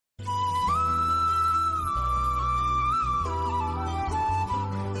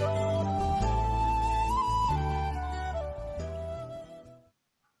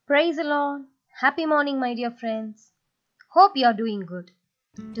Praise the Lord. Happy morning, my dear friends. Hope you are doing good.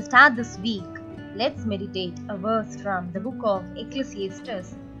 To start this week, let's meditate a verse from the book of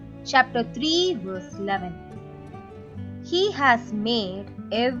Ecclesiastes, chapter 3, verse 11. He has made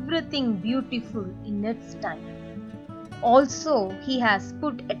everything beautiful in its time. Also, He has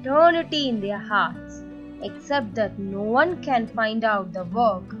put eternity in their hearts, except that no one can find out the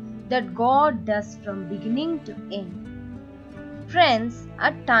work that God does from beginning to end. Friends,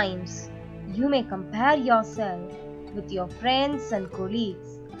 at times you may compare yourself with your friends and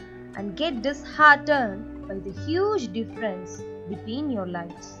colleagues and get disheartened by the huge difference between your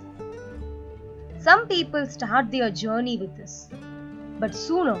lives. Some people start their journey with us, but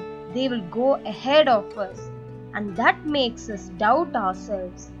sooner they will go ahead of us, and that makes us doubt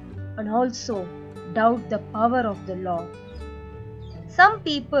ourselves and also doubt the power of the Lord. Some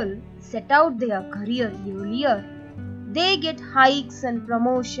people set out their career earlier. They get hikes and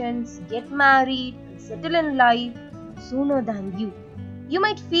promotions, get married, and settle in life sooner than you. You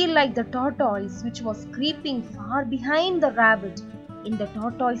might feel like the tortoise which was creeping far behind the rabbit in the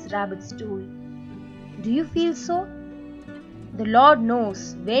tortoise rabbit story. Do you feel so? The Lord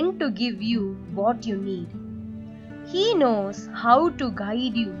knows when to give you what you need. He knows how to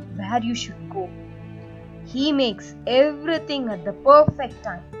guide you where you should go. He makes everything at the perfect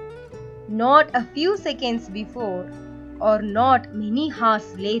time, not a few seconds before or not many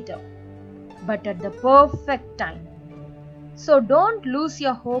hours later, but at the perfect time. So don't lose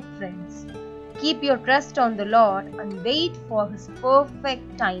your hope, friends. Keep your trust on the Lord and wait for His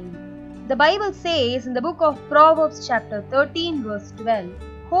perfect timing. The Bible says in the book of Proverbs chapter 13 verse 12,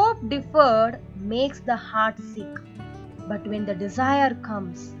 hope deferred makes the heart sick, but when the desire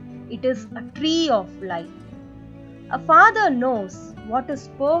comes, it is a tree of life. A father knows what is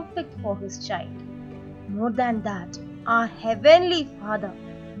perfect for his child. More than that, our Heavenly Father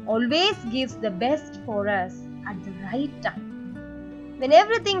always gives the best for us at the right time. When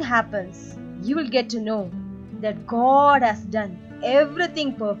everything happens, you will get to know that God has done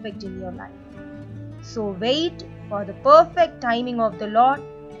everything perfect in your life. So wait for the perfect timing of the Lord,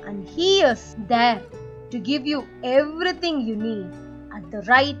 and He is there to give you everything you need at the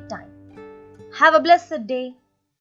right time. Have a blessed day.